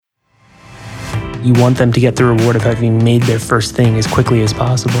You want them to get the reward of having made their first thing as quickly as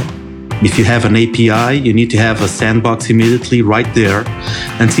possible. If you have an API, you need to have a sandbox immediately right there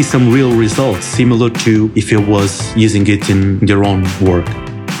and see some real results, similar to if it was using it in their own work.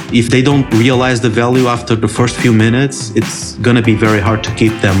 If they don't realize the value after the first few minutes, it's going to be very hard to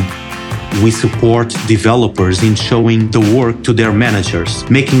keep them. We support developers in showing the work to their managers,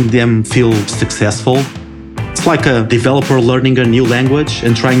 making them feel successful. It's like a developer learning a new language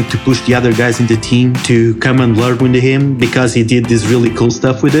and trying to push the other guys in the team to come and learn with him because he did this really cool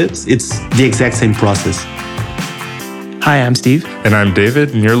stuff with it. It's the exact same process. Hi, I'm Steve. And I'm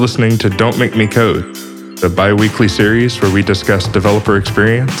David, and you're listening to Don't Make Me Code, the bi-weekly series where we discuss developer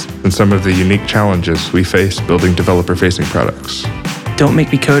experience and some of the unique challenges we face building developer-facing products. Don't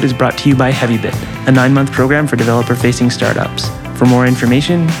Make Me Code is brought to you by HeavyBit, a 9-month program for developer-facing startups. For more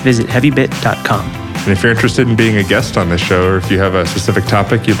information, visit heavybit.com. And if you're interested in being a guest on this show, or if you have a specific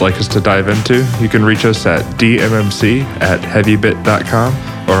topic you'd like us to dive into, you can reach us at dmmc@heavybit.com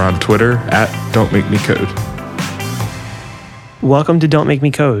or on Twitter @Don'tMakeMeCode. Welcome to Don't Make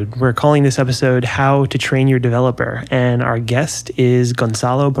Me Code. We're calling this episode How to Train Your Developer. And our guest is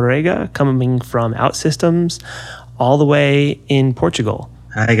Gonçalo Borrega, coming from OutSystems all the way in Portugal.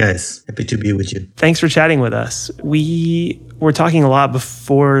 Hi guys, happy to be with you. Thanks for chatting with us. We were talking a lot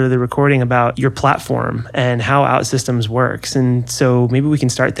before the recording about your platform and how OutSystems works. And so maybe we can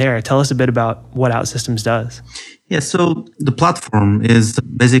start there. Tell us a bit about what OutSystems does. Yeah, so the platform is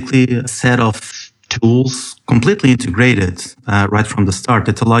basically a set of tools completely integrated right from the start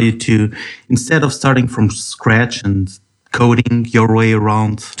that allow you to, instead of starting from scratch and coding your way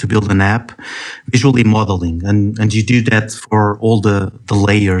around to build an app, visually modeling. And you do that for all the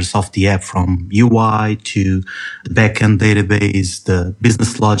layers of the app, from UI to the backend database, the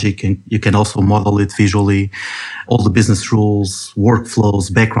business logic, and you can also model it visually, all the business rules,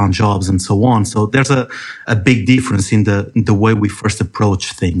 workflows, background jobs, and so on. So there's a big difference in the way we first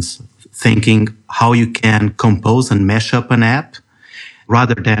approach things, thinking how you can compose and mesh up an app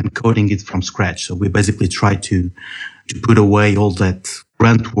rather than coding it from scratch. So we basically try to put away all that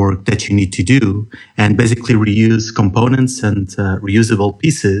grunt work that you need to do and basically reuse components and reusable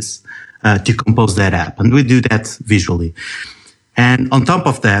pieces to compose that app. And we do that visually. And on top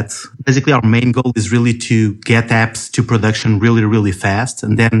of that, basically our main goal is really to get apps to production really, really fast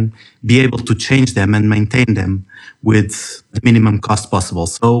and then be able to change them and maintain them with the minimum cost possible.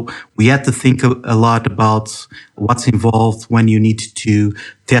 So we had to think a lot about what's involved when you need to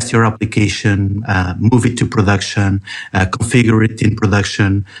test your application, move it to production, configure it in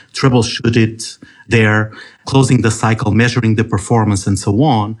production, troubleshoot it there, closing the cycle, measuring the performance and so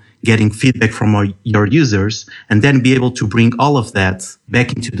on, getting feedback from your users, and then be able to bring all of that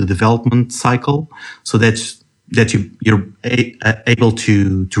back into the development cycle so that you're able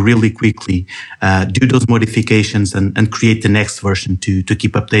to really quickly do those modifications and create the next version to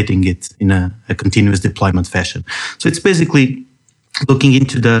keep updating it in a continuous deployment fashion. So it's basically looking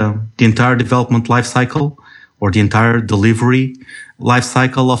into the entire development lifecycle or the entire delivery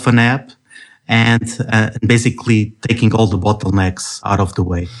lifecycle of an app, and basically taking all the bottlenecks out of the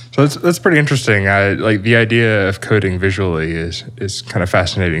way. So that's pretty interesting. Like the idea of coding visually is kind of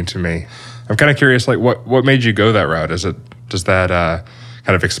fascinating to me. I'm kind of curious, like what made you go that route? Does that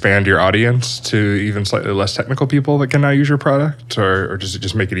kind of expand your audience to even slightly less technical people that can now use your product, or does it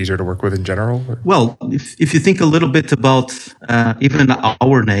just make it easier to work with in general? Well, if you think a little bit about even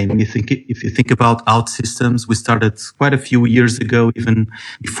our name, if you think about OutSystems, we started quite a few years ago, even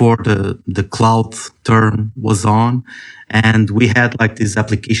before the cloud term was on, and we had like these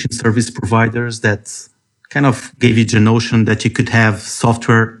application service providers that kind of gave you the notion that you could have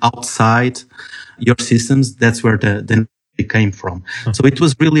software outside your systems. That's where the it came from. So it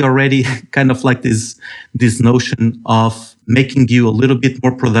was really already kind of like this notion of making you a little bit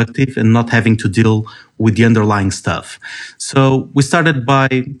more productive and not having to deal with the underlying stuff. So we started by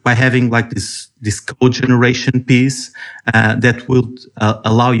having like this code generation piece that would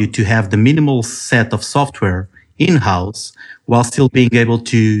allow you to have the minimal set of software in-house while still being able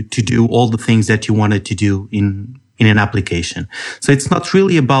to do all the things that you wanted to do in an application. So it's not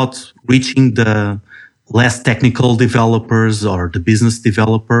really about reaching the less technical developers or the business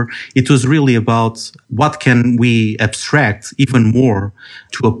developer. It was really about what can we abstract even more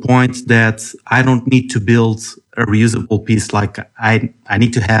to a point that I don't need to build a reusable piece. Like I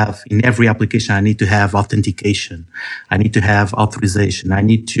need to have in every application, I need to have authentication. I need to have authorization. I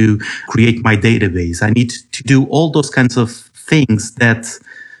need to create my database. I need to do all those kinds of things that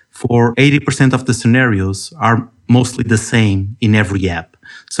for 80% of the scenarios are mostly the same in every app.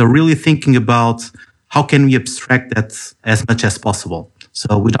 So really thinking about how can we abstract that as much as possible?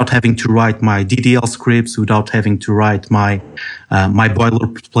 So without having to write my DDL scripts, without having to write my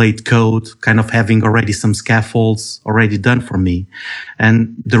boilerplate code, kind of having already some scaffolds already done for me.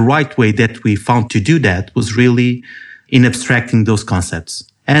 And the right way that we found to do that was really in abstracting those concepts.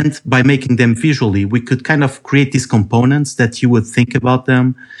 And by making them visually, we could kind of create these components that you would think about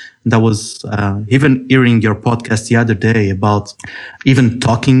them. That was even hearing your podcast the other day about even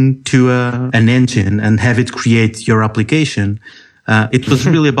talking to an engine and have it create your application. It was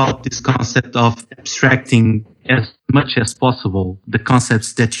really about this concept of abstracting as much as possible the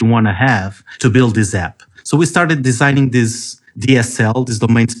concepts that you want to have to build this app. So we started designing this DSL, this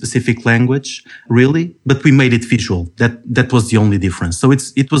domain-specific language, really, but we made it visual. That was the only difference. So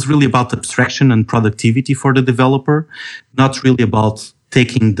it was really about abstraction and productivity for the developer, not really about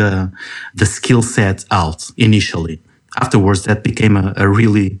taking the skill set out initially. Afterwards, that became a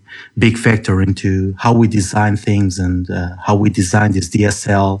really big factor into how we design things and how we design this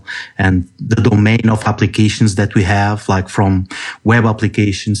DSL and the domain of applications that we have, like from web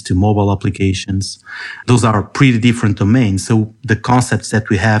applications to mobile applications. Those are pretty different domains. So the concepts that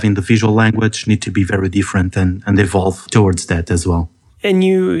we have in the visual language need to be very different and evolve towards that as well. And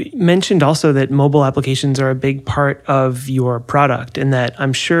you mentioned also that mobile applications are a big part of your product, and that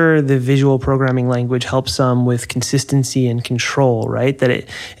I'm sure the visual programming language helps some with consistency and control, right? That it,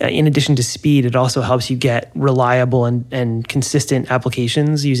 in addition to speed, it also helps you get reliable and consistent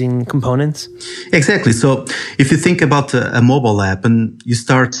applications using components. Exactly. So if you think about a mobile app and you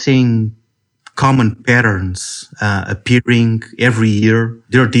start seeing common patterns appearing every year,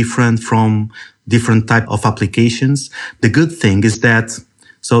 they're different from different type of applications. The good thing is that,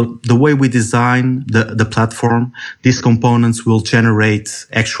 so the way we design the platform, these components will generate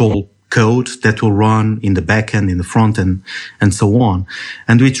actual code that will run in the backend, in the front end, and so on.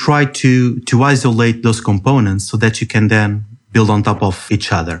 And we try to isolate those components so that you can then build on top of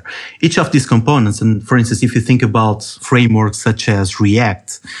each other. Each of these components, and for instance, if you think about frameworks such as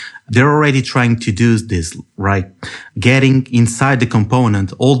React, they're already trying to do this, right? Getting inside the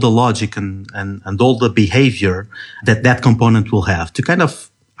component all the logic and all the behavior that component will have to kind of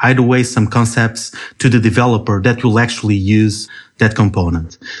hide away some concepts to the developer that will actually use that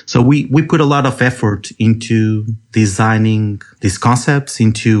component. So we put a lot of effort into designing these concepts,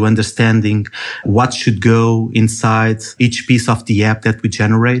 into understanding what should go inside each piece of the app that we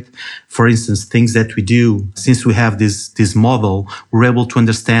generate. For instance, things that we do, since we have this model, we're able to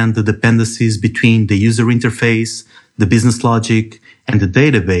understand the dependencies between the user interface, the business logic, and the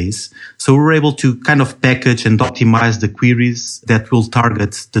database. So we're able to kind of package and optimize the queries that will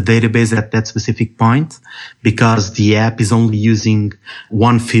target the database at that specific point, because the app is only using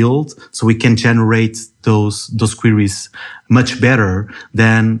one field. So we can generate those queries much better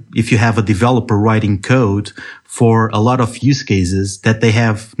than if you have a developer writing code for a lot of use cases that they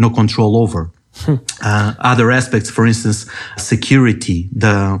have no control over. Other aspects, for instance, security,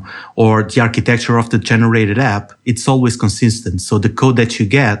 or the architecture of the generated app, it's always consistent. So the code that you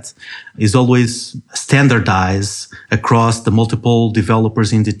get is always standardized across the multiple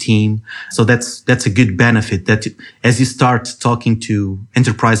developers in the team. So that's a good benefit that as you start talking to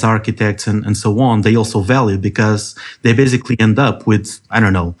enterprise architects and so on, they also value, because they basically end up with,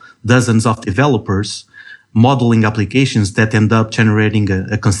 dozens of developers modeling applications that end up generating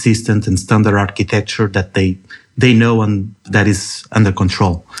a consistent and standard architecture that they know and that is under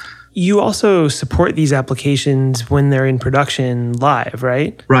control. You also support these applications when they're in production live,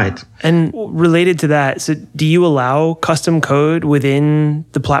 right? Right. And related to that, so do you allow custom code within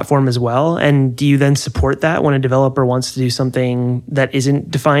the platform as well? And do you then support that when a developer wants to do something that isn't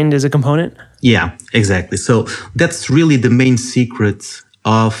defined as a component? Yeah, exactly. So that's really the main secret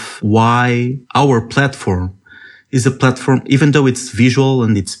of why our platform is a platform, even though it's visual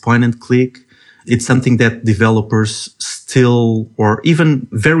and it's point and click, it's something that developers still, or even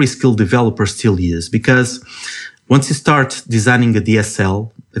very skilled developers still use. Because once you start designing a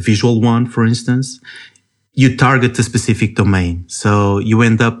DSL, a visual one, for instance, you target a specific domain. So you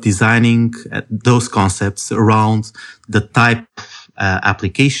end up designing those concepts around the type of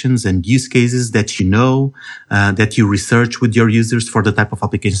applications and use cases that that you research with your users for the type of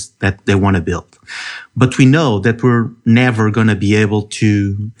applications that they want to build. But we know that we're never going to be able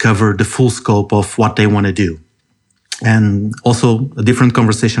to cover the full scope of what they want to do. And also a different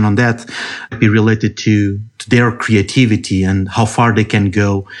conversation on that might be related to their creativity and how far they can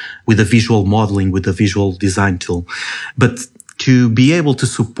go with the visual modeling, with the visual design tool. But to be able to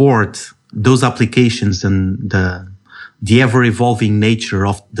support those applications and the ever-evolving nature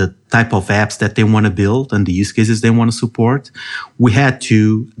of the type of apps that they want to build and the use cases they want to support, we had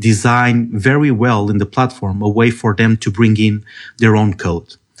to design very well in the platform a way for them to bring in their own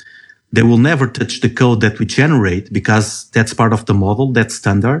code. They will never touch the code that we generate because that's part of the model, that's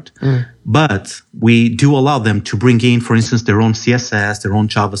standard. But we do allow them to bring in, for instance, their own CSS, their own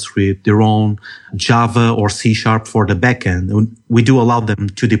JavaScript, their own Java or C# for the backend. We do allow them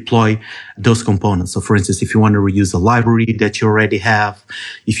to deploy those components. So for instance, if you want to reuse a library that you already have,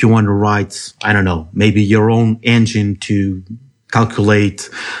 if you want to write, I don't know, maybe your own engine to calculate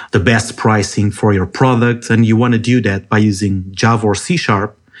the best pricing for your product, and you want to do that by using Java or C#,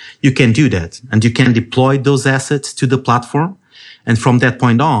 you can do that, and you can deploy those assets to the platform. And from that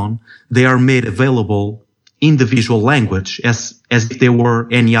point on, they are made available in the visual language as if they were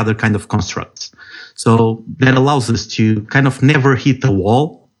any other kind of constructs. So that allows us to kind of never hit the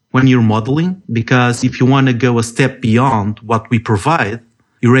wall when you're modeling, because if you want to go a step beyond what we provide,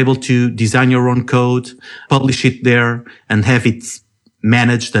 you're able to design your own code, publish it there, and have it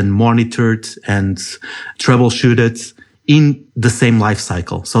managed and monitored and troubleshooted in the same life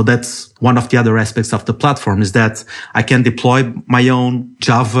cycle. So that's one of the other aspects of the platform, is that I can deploy my own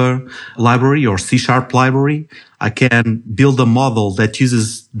Java library or C# library. I can build a model that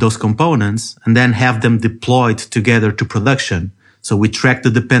uses those components and then have them deployed together to production. So we track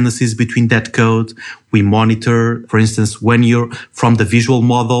the dependencies between that code. We monitor, for instance, when you're from the visual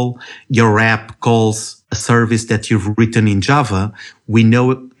model, your app calls a service that you've written in Java. We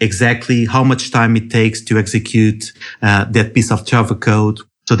know exactly how much time it takes to execute that piece of Java code,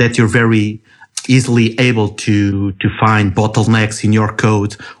 so that you're very easily able to find bottlenecks in your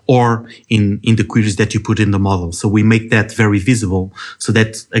code or in the queries that you put in the model. So we make that very visible, so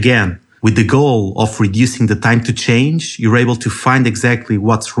that, again, with the goal of reducing the time to change, you're able to find exactly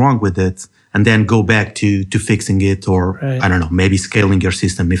what's wrong with it and then go back to fixing it, or right. I don't know, maybe scaling your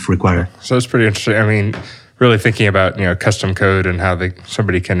system if required. So it's pretty interesting. I mean, really thinking about, custom code and how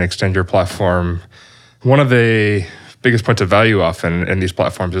somebody can extend your platform. One of the biggest points of value often in these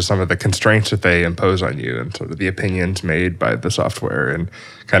platforms is some of the constraints that they impose on you and sort of the opinions made by the software. And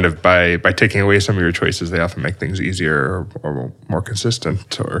kind of by taking away some of your choices, they often make things easier or more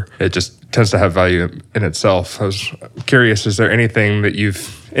consistent, or it just tends to have value in itself. I was curious, is there anything that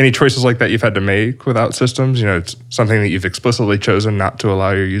any choices like that you've had to make without systems? It's something that you've explicitly chosen not to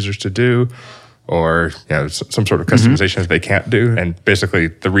allow your users to do, or some sort of customization that they can't do, and basically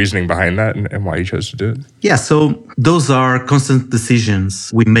the reasoning behind that and why you chose to do it? Yeah, so those are constant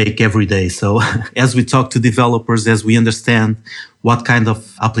decisions we make every day. So as we talk to developers, as we understand what kind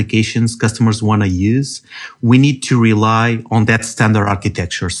of applications customers want to use, we need to rely on that standard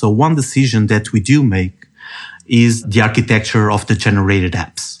architecture. So one decision that we do make is the architecture of the generated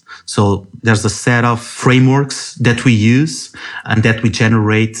apps. So there's a set of frameworks that we use and that we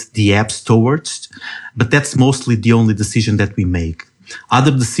generate the apps towards, but that's mostly the only decision that we make.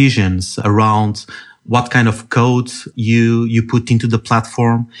 Other decisions around what kind of code you put into the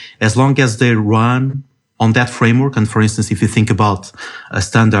platform, as long as they run on that framework. And for instance, if you think about a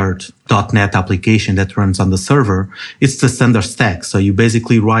standard .NET application that runs on the server, it's the standard stack. So you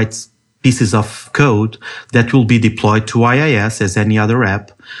basically write pieces of code that will be deployed to IIS as any other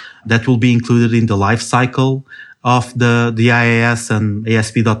app, that will be included in the life cycle of the IIS and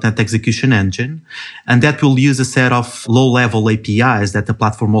ASP.NET execution engine. And that will use a set of low-level APIs that the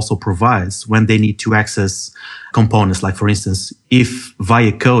platform also provides when they need to access components. Like, for instance, if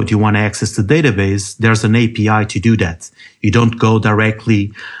via code you want to access the database, there's an API to do that. You don't go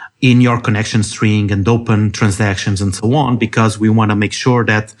directly in your connection string and open transactions and so on, because we want to make sure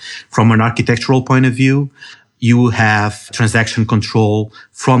that from an architectural point of view, you have transaction control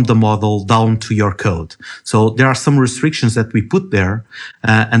from the model down to your code. So there are some restrictions that we put there,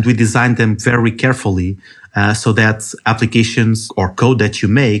 and we design them very carefully, so that applications or code that you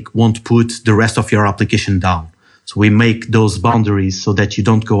make won't put the rest of your application down. So we make those boundaries so that you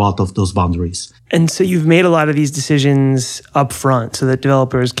don't go out of those boundaries. And so you've made a lot of these decisions up front so that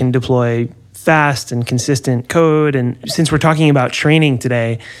developers can deploy fast and consistent code. And since we're talking about training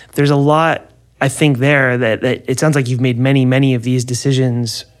today, there's a lot, I think, there that it sounds like you've made many of these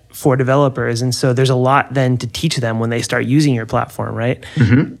decisions for developers. And so there's a lot then to teach them when they start using your platform, right?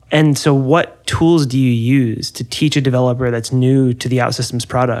 Mm-hmm. And so what tools do you use to teach a developer that's new to the OutSystems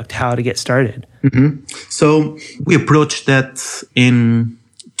product how to get started? Mm-hmm. So we approach that in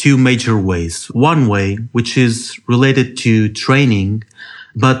two major ways. One way, which is related to training,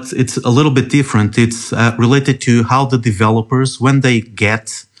 but it's a little bit different. It's related to how the developers, when they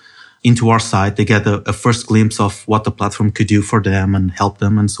get into our site, they get a first glimpse of what the platform could do for them and help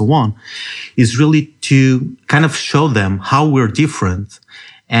them and so on, is really to kind of show them how we're different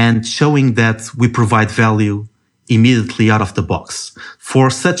and showing that we provide value immediately out of the box. For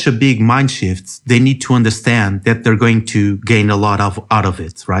such a big mind shift, they need to understand that they're going to gain a lot out of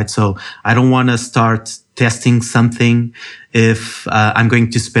it, right? So I don't want to start testing something if I'm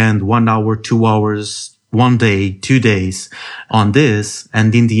going to spend 1 hour, 2 hours, 1 day, 2 days on this.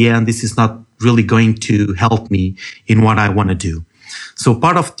 And in the end, this is not really going to help me in what I want to do. So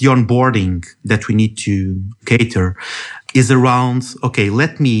part of the onboarding that we need to cater is around, okay,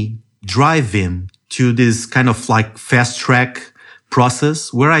 let me drive him to this kind of like fast track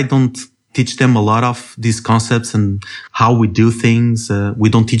process where I don't teach them a lot of these concepts and how we do things. We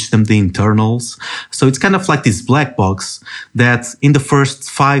don't teach them the internals. So it's kind of like this black box that in the first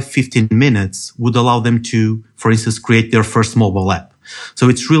 15 minutes would allow them to, for instance, create their first mobile app. So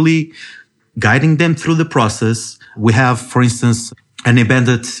it's really guiding them through the process. We have, for instance, an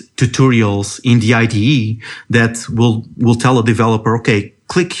embedded tutorials in the IDE that will tell a developer, okay,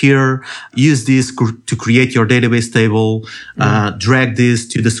 click here, use this to create your database table, drag this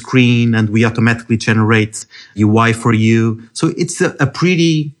to the screen, and we automatically generate UI for you. So it's a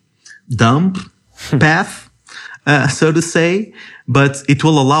pretty dumb path, so to say, but it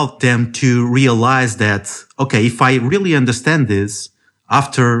will allow them to realize that, okay, if I really understand this,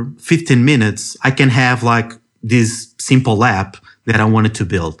 after 15 minutes, I can have like this simple app that I wanted to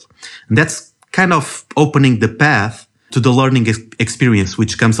build. And that's kind of opening the path to the learning experience,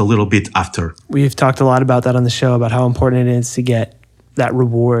 which comes a little bit after. We've talked a lot about that on the show, about how important it is to get that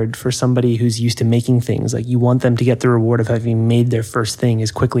reward for somebody who's used to making things. Like you want them to get the reward of having made their first thing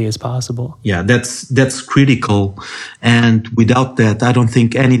as quickly as possible. Yeah, that's critical. And without that, I don't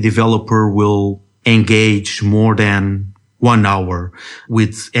think any developer will engage more than 1 hour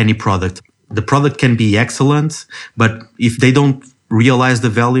with any product. The product can be excellent, but if they don't realize the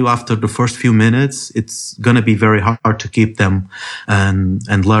value after the first few minutes, it's going to be very hard to keep them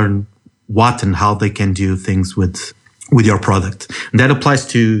and learn what and how they can do things with your product. And that applies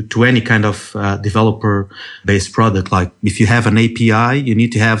to any kind of developer-based product. Like if you have an API, you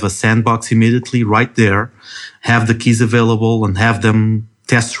need to have a sandbox immediately right there, have the keys available and have them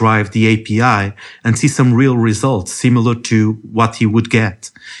test drive the API and see some real results similar to what he would get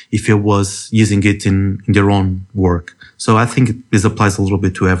if he was using it in their own work. So I think this applies a little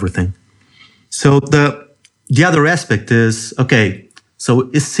bit to everything. So the other aspect is, okay, so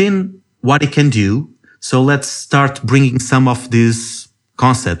it's seen what it can do. So let's start bringing some of these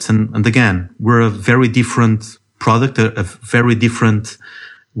concepts. And again, we're a very different product, a very different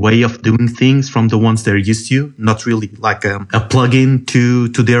way of doing things from the ones they're used to, not really like a plugin to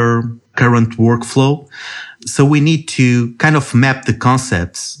their current workflow. So we need to kind of map the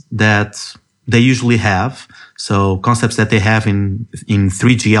concepts that they usually have. So concepts that they have in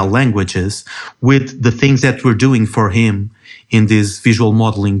 3GL languages with the things that we're doing for him in this visual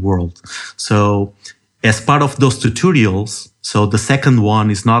modeling world. So as part of those tutorials, so the second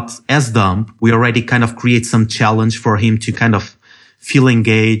one is not as dumb. We already kind of create some challenge for him to kind of feel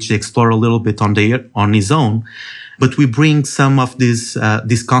engaged, explore a little bit on his own. But we bring some of these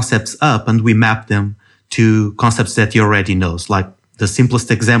concepts up and we map them to concepts that he already knows. Like the simplest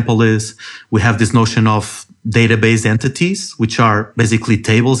example is we have this notion of database entities, which are basically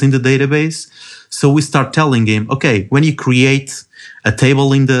tables in the database. So we start telling him, okay, when you create a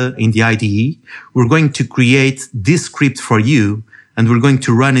table in the IDE, we're going to create this script for you and we're going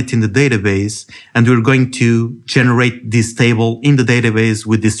to run it in the database and we're going to generate this table in the database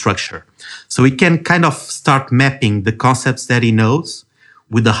with this structure. So we can kind of start mapping the concepts that he knows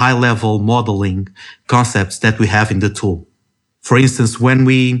with the high level modeling concepts that we have in the tool. For instance, when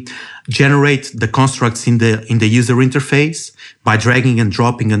we generate the constructs in the user interface by dragging and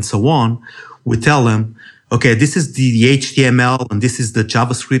dropping and so on, we tell them, okay, this is the HTML and this is the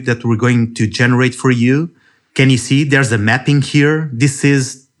JavaScript that we're going to generate for you. Can you see there's a mapping here? This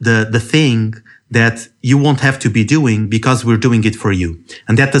is the thing that you won't have to be doing because we're doing it for you.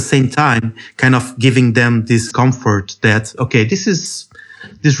 And at the same time, kind of giving them this comfort that, okay, this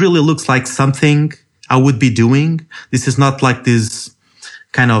really looks like something I would be doing. This is not like this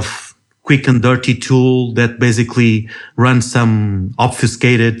kind of quick and dirty tool that basically runs some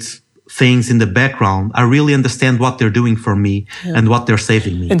obfuscated things in the background. I really understand what they're doing for me and what they're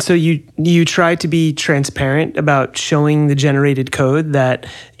saving me. And so you try to be transparent about showing the generated code that,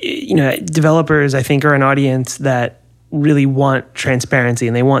 developers, I think, are an audience that really want transparency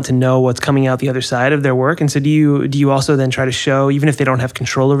and they want to know what's coming out the other side of their work. And so do you also then try to show, even if they don't have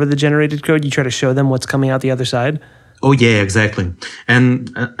control over the generated code, you try to show them what's coming out the other side? Oh, yeah, exactly.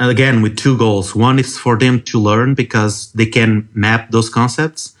 And again, with two goals. One is for them to learn because they can map those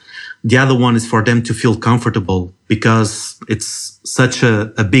concepts. The other one is for them to feel comfortable because it's such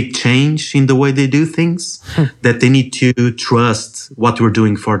a big change in the way they do things that they need to trust what we're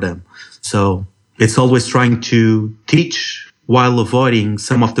doing for them. So it's always trying to teach while avoiding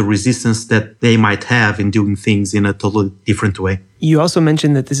some of the resistance that they might have in doing things in a totally different way. You also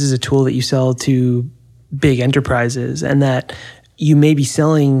mentioned that this is a tool that you sell to big enterprises and that you may be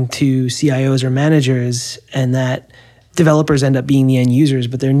selling to CIOs or managers and that developers end up being the end users,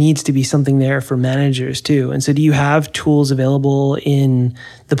 but there needs to be something there for managers too. And so do you have tools available in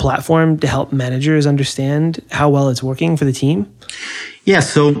the platform to help managers understand how well it's working for the team? Yeah,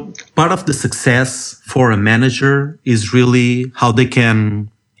 so part of the success for a manager is really how they can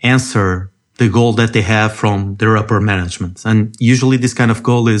answer the goal that they have from their upper management. And usually this kind of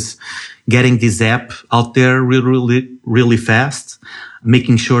goal is getting this app out there really fast,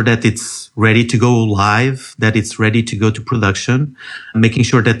 making sure that it's ready to go live, that it's ready to go to production, making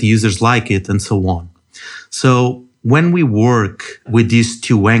sure that the users like it, and so on. So when we work with these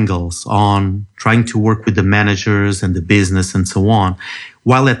two angles on trying to work with the managers and the business and so on,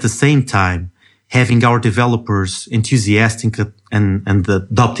 while at the same time having our developers enthusiastic and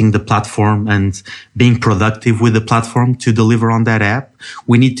adopting the platform and being productive with the platform to deliver on that app,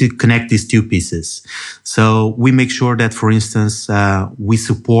 we need to connect these two pieces. So we make sure that, for instance, we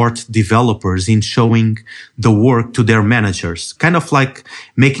support developers in showing the work to their managers, kind of like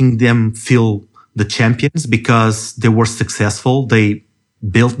making them feel the champions because they were successful. They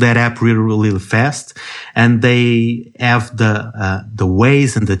built that app really fast, and they have the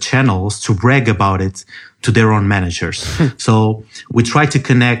ways and the channels to brag about it to their own managers. So we try to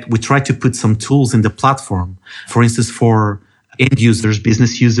connect, we try to put some tools in the platform, for instance, for end users,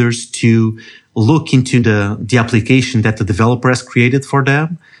 business users to look into the application that the developer has created for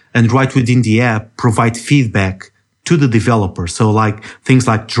them and right within the app, provide feedback to the developer. So like things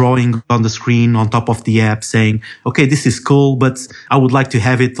like drawing on the screen on top of the app saying, okay, this is cool, but I would like to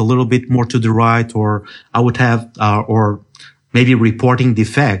have it a little bit more to the right, or I would have, or maybe reporting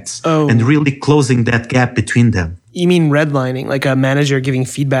defects and really closing that gap between them. You mean redlining, like a manager giving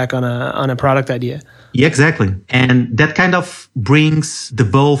feedback on a product idea? Yeah, exactly. And that kind of brings the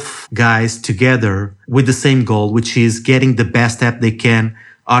both guys together with the same goal, which is getting the best app they can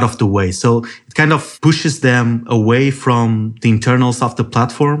out of the way. So it kind of pushes them away from the internals of the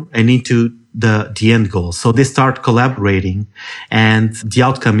platform and into the end goal. So they start collaborating and the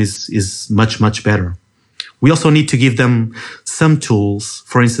outcome is much better. We also need to give them some tools.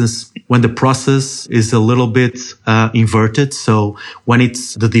 For instance, when the process is a little bit inverted. So when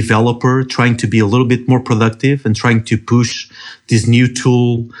it's the developer trying to be a little bit more productive and trying to push this new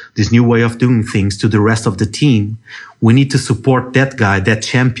tool, this new way of doing things to the rest of the team, we need to support that guy, that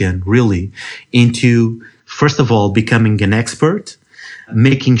champion, really, into, first of all, becoming an expert,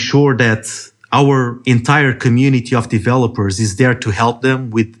 making sure that our entire community of developers is there to help them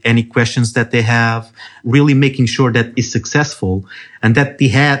with any questions that they have, really making sure that it's successful and that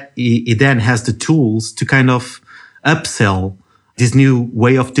he then has the tools to kind of upsell this new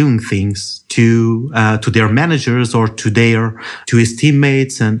way of doing things to their managers or to his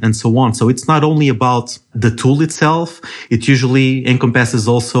teammates and so on. So it's not only about the tool itself. It usually encompasses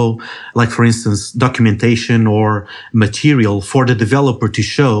also, like, for instance, documentation or material for the developer to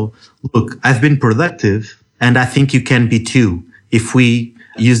show, look, I've been productive and I think you can be too if we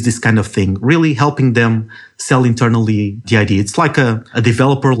use this kind of thing, really helping them sell internally the idea. It's like a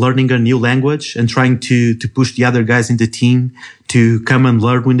developer learning a new language and trying to push the other guys in the team to come and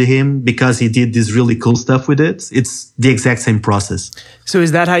learn with him because he did this really cool stuff with it. It's the exact same process. So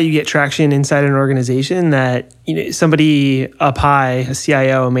is that how you get traction inside an organization, that somebody up high, a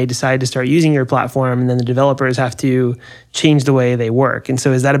CIO, may decide to start using your platform and then the developers have to change the way they work? And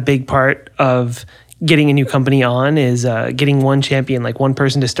so is that a big part of getting a new company on, is getting one champion, like one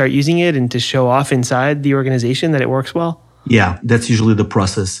person to start using it and to show off inside the organization that it works well? Yeah, that's usually the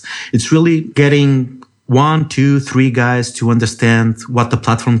process. It's really getting 1, 2, 3 guys to understand what the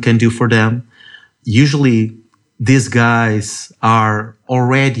platform can do for them. Usually these guys are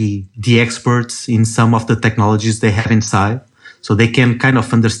already the experts in some of the technologies they have inside. So they can kind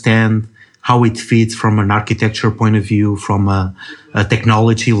of understand how it fits from an architecture point of view, from a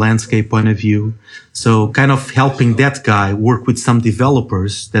technology landscape point of view. So kind of helping that guy work with some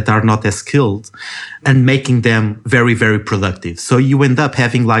developers that are not as skilled and making them very, very productive. So you end up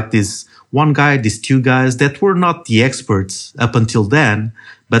having like this one guy, these two guys that were not the experts up until then,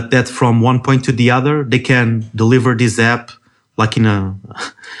 but that from one point to the other, they can deliver this app like in a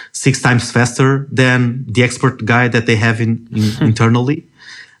 6 times faster than the expert guy that they have internally.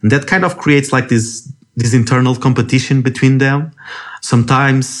 And that kind of creates like this internal competition between them.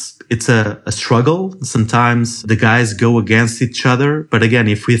 Sometimes it's a struggle. Sometimes the guys go against each other. But again,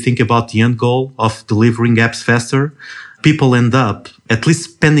 if we think about the end goal of delivering apps faster, people end up at least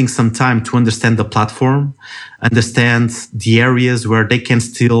spending some time to understand the platform, understand the areas where they can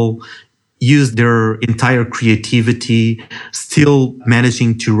still use their entire creativity, still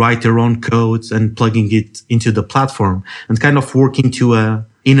managing to write their own codes and plugging it into the platform, and kind of working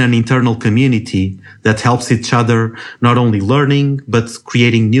in an internal community that helps each other, not only learning, but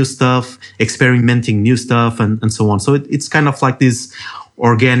creating new stuff, experimenting new stuff, and so on. So it's kind of like this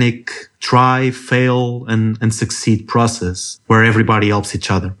organic try, fail, and succeed process where everybody helps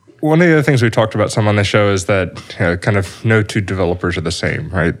each other. One of the other things we talked about some on the show is that kind of no two developers are the same,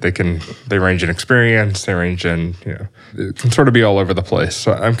 right? They range in experience, they range in, it can sort of be all over the place.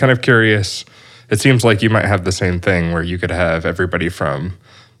 So I'm kind of curious. It seems like you might have the same thing where you could have everybody from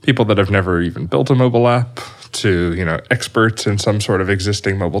people that have never even built a mobile app to, experts in some sort of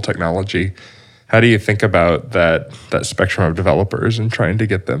existing mobile technology. How do you think about that spectrum of developers and trying to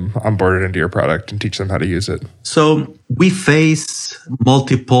get them onboarded into your product and teach them how to use it? So we face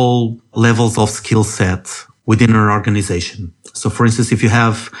multiple levels of skill set within our organization. So for instance, if you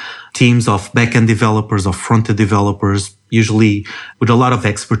have teams of backend developers or front-end developers, usually with a lot of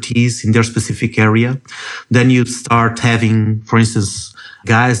expertise in their specific area, then you start having, for instance,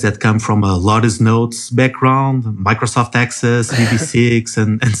 guys that come from a Lotus Notes background, Microsoft Access, VB6,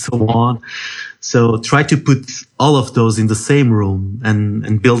 and so on. So try to put all of those in the same room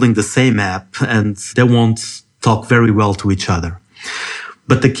and building the same app, and they won't talk very well to each other.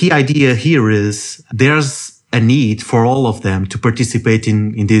 But the key idea here is there's a need for all of them to participate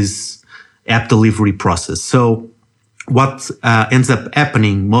in this app delivery process. So what ends up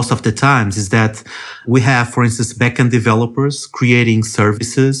happening most of the times is that we have, for instance, backend developers creating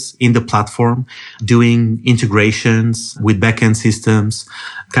services in the platform, doing integrations with backend systems,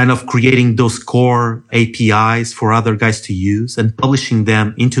 kind of creating those core APIs for other guys to use and publishing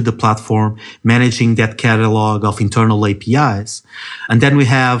them into the platform, managing that catalog of internal APIs. And then we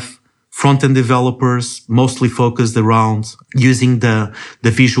have front-end developers mostly focused around using the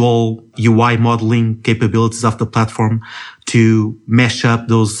visual UI modeling capabilities of the platform to mesh up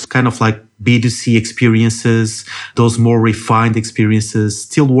those kind of like B2C experiences, those more refined experiences,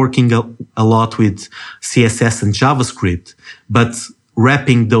 still working a lot with CSS and JavaScript, but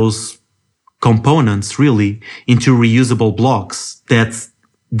wrapping those components really into reusable blocks that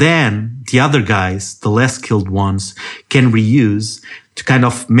then the other guys, the less skilled ones, can reuse to kind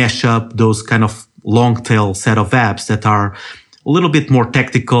of mesh up those kind of long tail set of apps that are a little bit more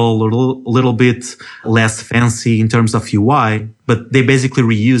technical, a little bit less fancy in terms of UI, but they basically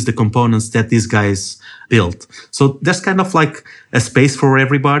reuse the components that these guys built. So there's kind of like a space for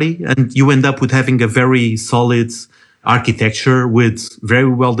everybody, and you end up with having a very solid architecture with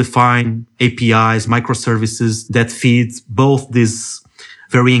very well-defined APIs, microservices that feed both these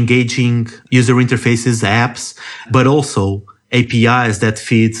very engaging user interfaces, apps, but also APIs that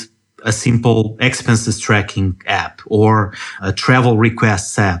feed a simple expenses tracking app or a travel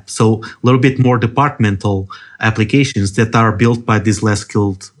requests app. So a little bit more departmental applications that are built by these less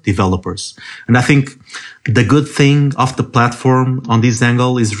skilled developers. And I think the good thing of the platform on this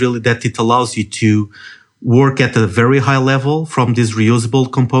angle is really that it allows you to work at a very high level from these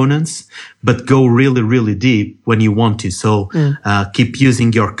reusable components, but go really, really deep when you want to. So keep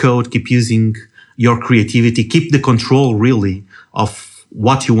using your code, keep using your creativity, keep the control really of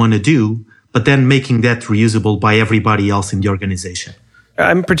what you want to do, but then making that reusable by everybody else in the organization.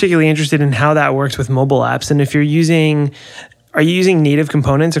 I'm particularly interested in how that works with mobile apps. And if are you using native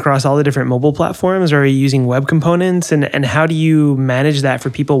components across all the different mobile platforms, or are you using web components? And how do you manage that for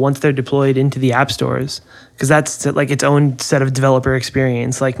people once they're deployed into the app stores? Because that's like its own set of developer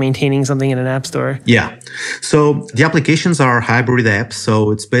experience, like maintaining something in an app store. Yeah. So the applications are hybrid apps.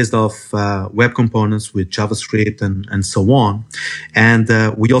 So it's based off web components with JavaScript and so on. And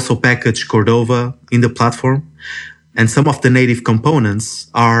we also package Cordova in the platform. And some of the native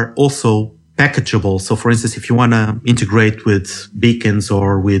components are also packageable. So for instance, if you want to integrate with beacons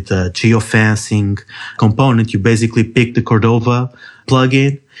or with a geofencing component, you basically pick the Cordova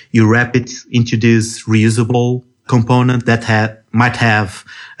plugin, you wrap it into this reusable component that might have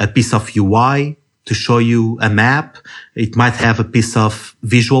a piece of UI to show you a map. It might have a piece of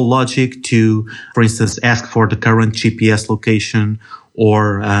visual logic to, for instance, ask for the current GPS location or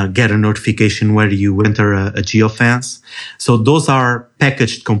get a notification where you enter a geofence. So those are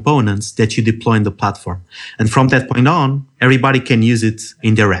packaged components that you deploy in the platform. And from that point on, everybody can use it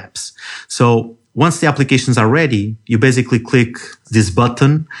in their apps. So once the applications are ready, you basically click this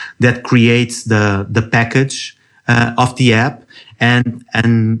button that creates the package of the app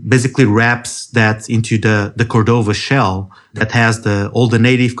and basically wraps that into the Cordova shell that has all the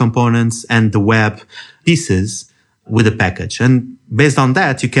native components and the web pieces with the package. And based on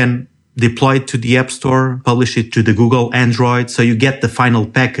that, you can deploy it to the App Store, publish it to the Google Android, so you get the final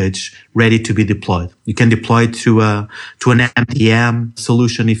package ready to be deployed. You can deploy it to an MDM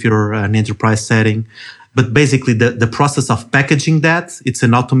solution if you're an enterprise setting. But basically, the process of packaging that, it's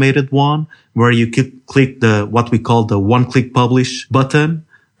an automated one where you click what we call the one-click publish button,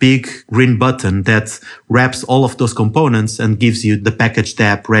 big green button that wraps all of those components and gives you the packaged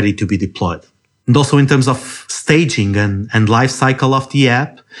app ready to be deployed. And also in terms of staging and life cycle of the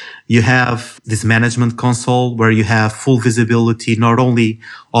app, you have this management console where you have full visibility not only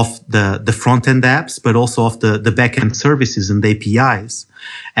of the front-end apps, but also of the back-end services and APIs.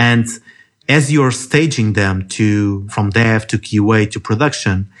 And as you're staging them from dev to QA to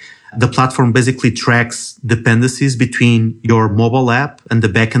production, the platform basically tracks dependencies between your mobile app and the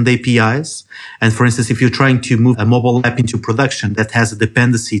backend APIs. And for instance, if you're trying to move a mobile app into production that has a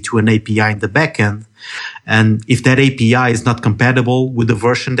dependency to an API in the backend, and if that API is not compatible with the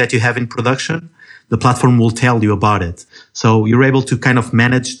version that you have in production, the platform will tell you about it. So you're able to kind of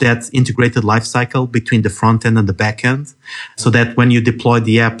manage that integrated lifecycle between the front end and the back end so that when you deploy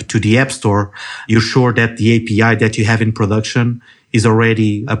the app to the App Store, you're sure that the API that you have in production is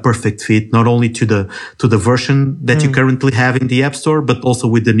already a perfect fit, not only to the version that you currently have in the App Store, but also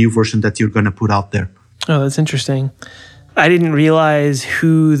with the new version that you're going to put out there. Oh, that's interesting. I didn't realize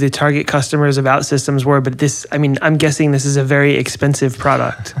who the target customers of OutSystems were, but I'm guessing this is a very expensive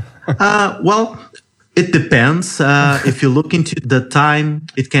product. Well, it depends. If you look into the time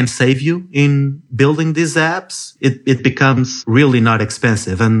it can save you in building these apps, it becomes really not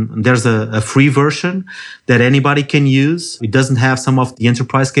expensive. And there's a free version that anybody can use. It doesn't have some of the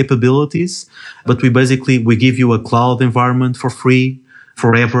enterprise capabilities, but we give you a cloud environment for free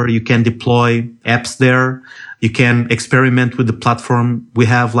forever. You can deploy apps there. You can experiment with the platform. We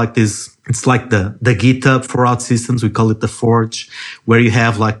have it's like the GitHub for OutSystems. We call it the Forge, where you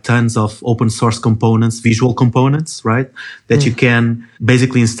have tons of open source components, visual components, right? That you can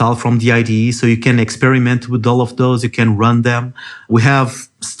basically install from the IDE. So you can experiment with all of those. You can run them. We have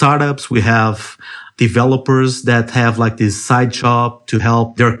startups. We have developers that have this side job to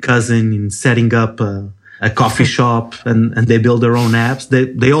help their cousin in setting up a coffee shop and they build their own apps.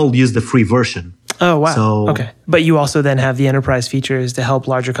 They all use the free version. Oh, wow. Okay. But you also then have the enterprise features to help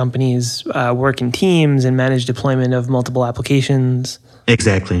larger companies work in teams and manage deployment of multiple applications.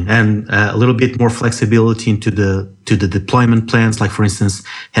 Exactly. And a little bit more flexibility into the deployment plans. Like, for instance,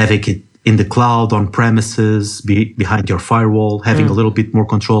 having it in the cloud, on premises, behind your firewall, having a little bit more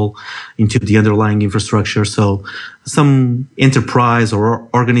control into the underlying infrastructure. So some enterprise or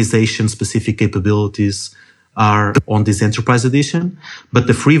organization specific capabilities are on this enterprise edition, but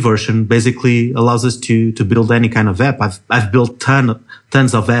the free version basically allows us to build any kind of app. I've built tons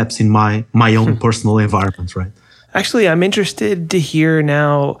of apps in my own personal environment, right? Actually, I'm interested to hear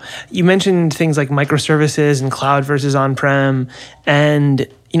now, you mentioned things like microservices and cloud versus on-prem. And,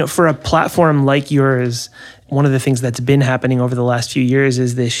 for a platform like yours, one of the things that's been happening over the last few years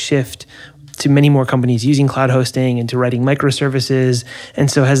is this shift to many more companies using cloud hosting and to writing microservices. And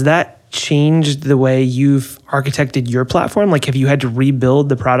so has that changed the way you've architected your platform? Have you had to rebuild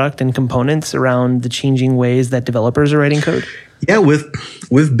the product and components around the changing ways that developers are writing code? Yeah,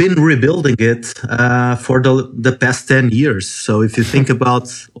 we've been rebuilding it for the past 10 years. So if you think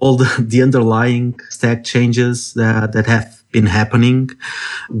about all the underlying stack changes that have been happening,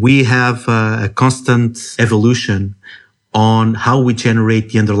 we have a constant evolution on how we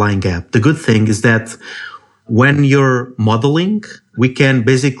generate the underlying app. The good thing is that when you're modeling, we can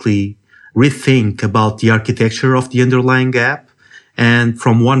basically rethink about the architecture of the underlying app. And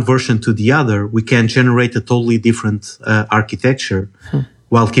from one version to the other, we can generate a totally different architecture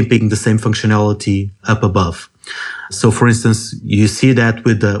while keeping the same functionality up above. So for instance, you see that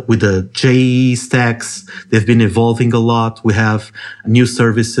with the JEE stacks, they've been evolving a lot. We have new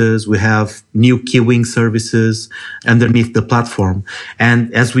services. We have new queuing services underneath the platform.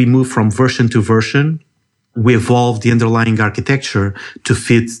 And as we move from version to version, we evolve the underlying architecture to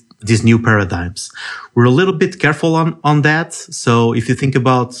fit these new paradigms. We're a little bit careful on that. So if you think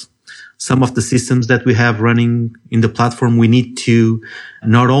about some of the systems that we have running in the platform, we need to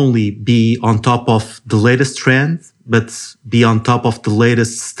not only be on top of the latest trend but be on top of the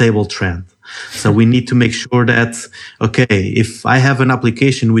latest stable trend. So we need to make sure that, okay, if I have an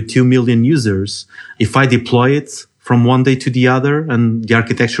application with 2 million users, if I deploy it from one day to the other and the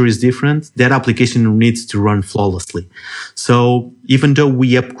architecture is different, that application needs to run flawlessly. So even though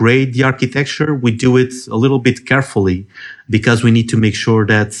we upgrade the architecture, we do it a little bit carefully because we need to make sure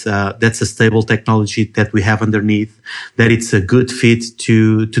that that's a stable technology that we have underneath, that it's a good fit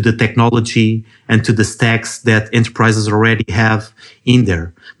to the technology and to the stacks that enterprises already have in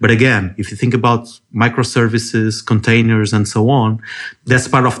there. But again, if you think about microservices, containers, and so on, that's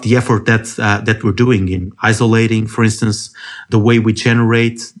part of the effort that we're doing in isolating, for instance, the way we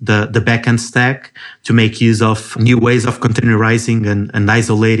generate the backend stack to make use of new ways of containerizing and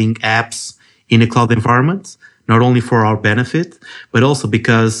isolating apps in a cloud environment, not only for our benefit, but also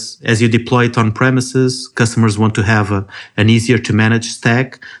because as you deploy it on premises, customers want to have an easier to manage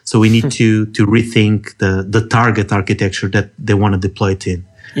stack. So we need to rethink the target architecture that they want to deploy it in.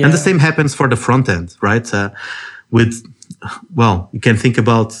 Yeah. And the same happens for the front end, right? You can think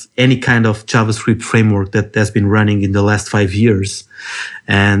about any kind of JavaScript framework that has been running in the last 5 years.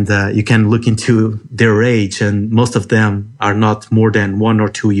 And you can look into their age, and most of them are not more than 1 or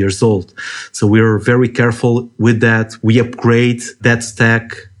 2 years old. So we're very careful with that. We upgrade that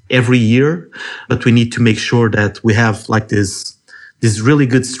stack every year, but we need to make sure that we have like this really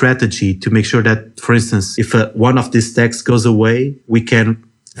good strategy to make sure that, for instance, if one of these stacks goes away, we can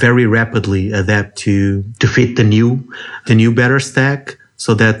very rapidly adapt to fit the new better stack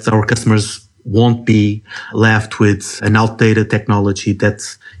so that our customers won't be left with an outdated technology that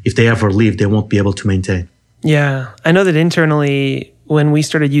if they ever leave, they won't be able to maintain. Yeah. I know that internally, when we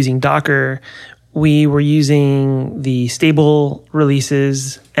started using Docker, we were using the stable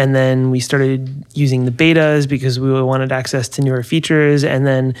releases, and then we started using the betas because we wanted access to newer features. And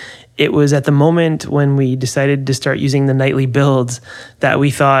then it was at the moment when we decided to start using the nightly builds that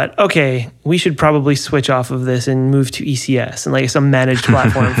we thought, okay, we should probably switch off of this and move to ECS and like some managed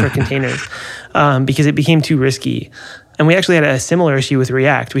platform for containers because it became too risky. And we actually had a similar issue with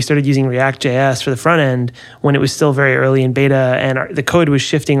React. We started using React.js for the front end when it was still very early in beta, and the code was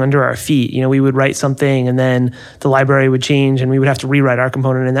shifting under our feet. You know, we would write something and then the library would change and we would have to rewrite our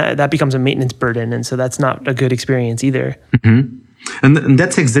component, and that becomes a maintenance burden. And so that's not a good experience either. Mm-hmm. And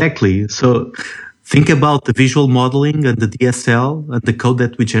that's exactly. So think about the visual modeling and the DSL and the code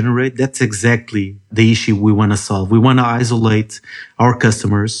that we generate. That's exactly the issue we want to solve. We want to isolate our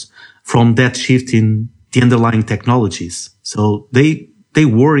customers from that shift in the underlying technologies. So they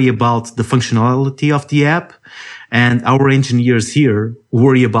worry about the functionality of the app, and our engineers here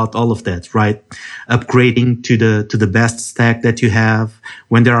worry about all of that, right? Upgrading to the best stack that you have.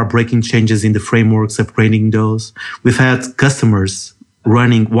 When there are breaking changes in the frameworks, upgrading those. We've had customers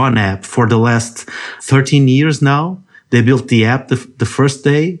running one app for the last 13 years now. They built the app the first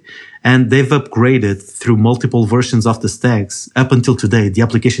day, and they've upgraded through multiple versions of the stacks. Up until today, the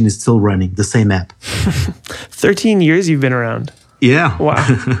application is still running, the same app. 13 years you've been around. Yeah. Wow.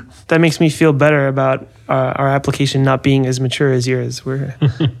 That makes me feel better about our application not being as mature as yours.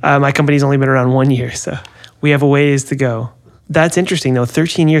 My company's only been around 1 year, so we have a ways to go. That's interesting, though.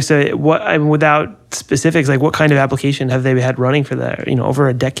 13 years. So, without specifics, like what kind of application have they had running for that? Over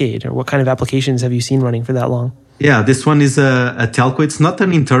a decade, or what kind of applications have you seen running for that long? Yeah, this one is a telco. It's not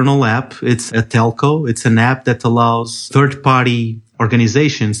an internal app. It's a telco. It's an app that allows third-party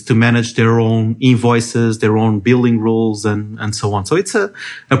organizations to manage their own invoices, their own billing rules, and so on. So it's a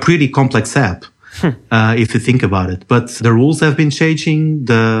pretty complex app, if you think about it. But the rules have been changing.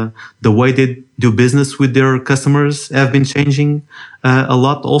 The way they do business with their customers have been changing a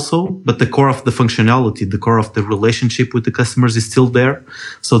lot also. But the core of the functionality, the core of the relationship with the customers is still there.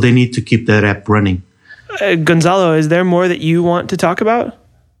 So they need to keep that app running. Gonzalo, is there more that you want to talk about?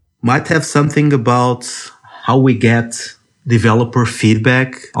 Might have something about how we get developer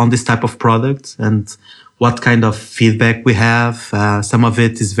feedback on this type of product and what kind of feedback we have. Some of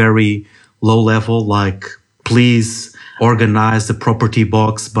it is very low level, like please organize the property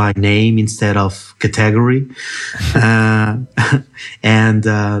box by name instead of category. And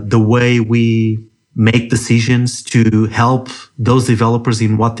the way we make decisions to help those developers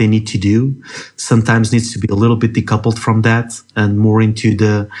in what they need to do sometimes needs to be a little bit decoupled from that and more into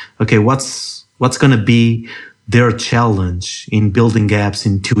what's going to be their challenge in building apps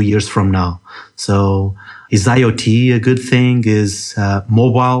in 2 years from now. So is IoT a good thing? Is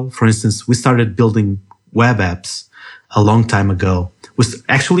mobile? For instance, we started building web apps a long time ago.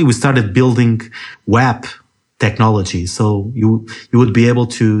 We started building web technology. So you would be able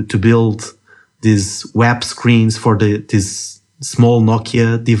to build these web screens for these small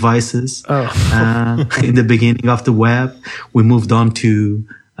Nokia devices in the beginning of the web. We moved on to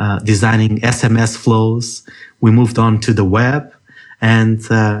designing SMS flows. We moved on to the web. And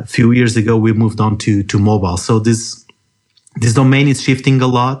a few years ago, we moved on to mobile. So this domain is shifting a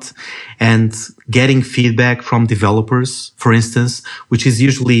lot, and getting feedback from developers, for instance, which is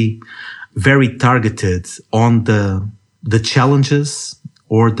usually very targeted on the challenges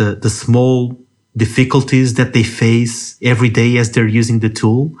or the small difficulties that they face every day as they're using the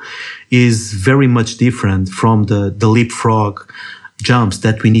tool, is very much different from the leapfrog jumps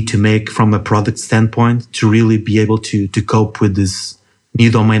that we need to make from a product standpoint to really be able to cope with this new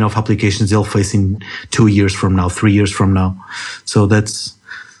domain of applications they'll face in 2 years from now, 3 years from now. So that's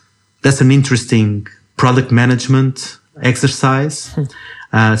an interesting product management exercise.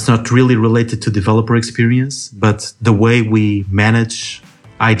 It's not really related to developer experience, but the way we manage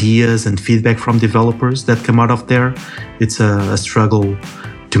ideas and feedback from developers that come out of there, it's a struggle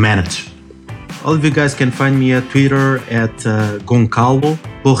to manage. All of you guys can find me at Twitter at Goncalo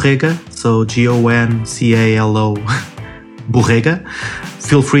Borrega, so Goncalo Borrega.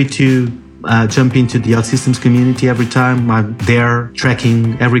 Feel free to jump into the OutSystems community every time. I'm there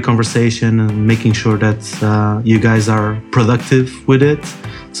tracking every conversation and making sure that you guys are productive with it,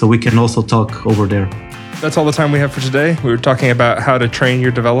 so we can also talk over there. That's all the time we have for today. We were talking about how to train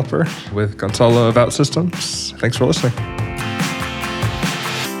your developer with Gonçalo of OutSystems. Thanks for listening.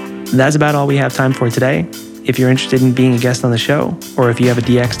 That's about all we have time for today. If you're interested in being a guest on the show, or if you have a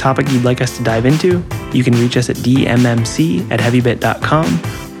DX topic you'd like us to dive into, you can reach us at dmmc@heavybit.com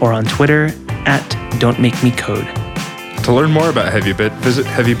or on Twitter at don'tmakemecode. To learn more about HeavyBit, visit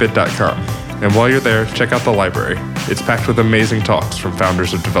heavybit.com. And while you're there, check out the library. It's packed with amazing talks from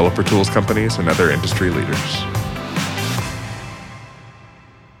founders of developer tools companies and other industry leaders.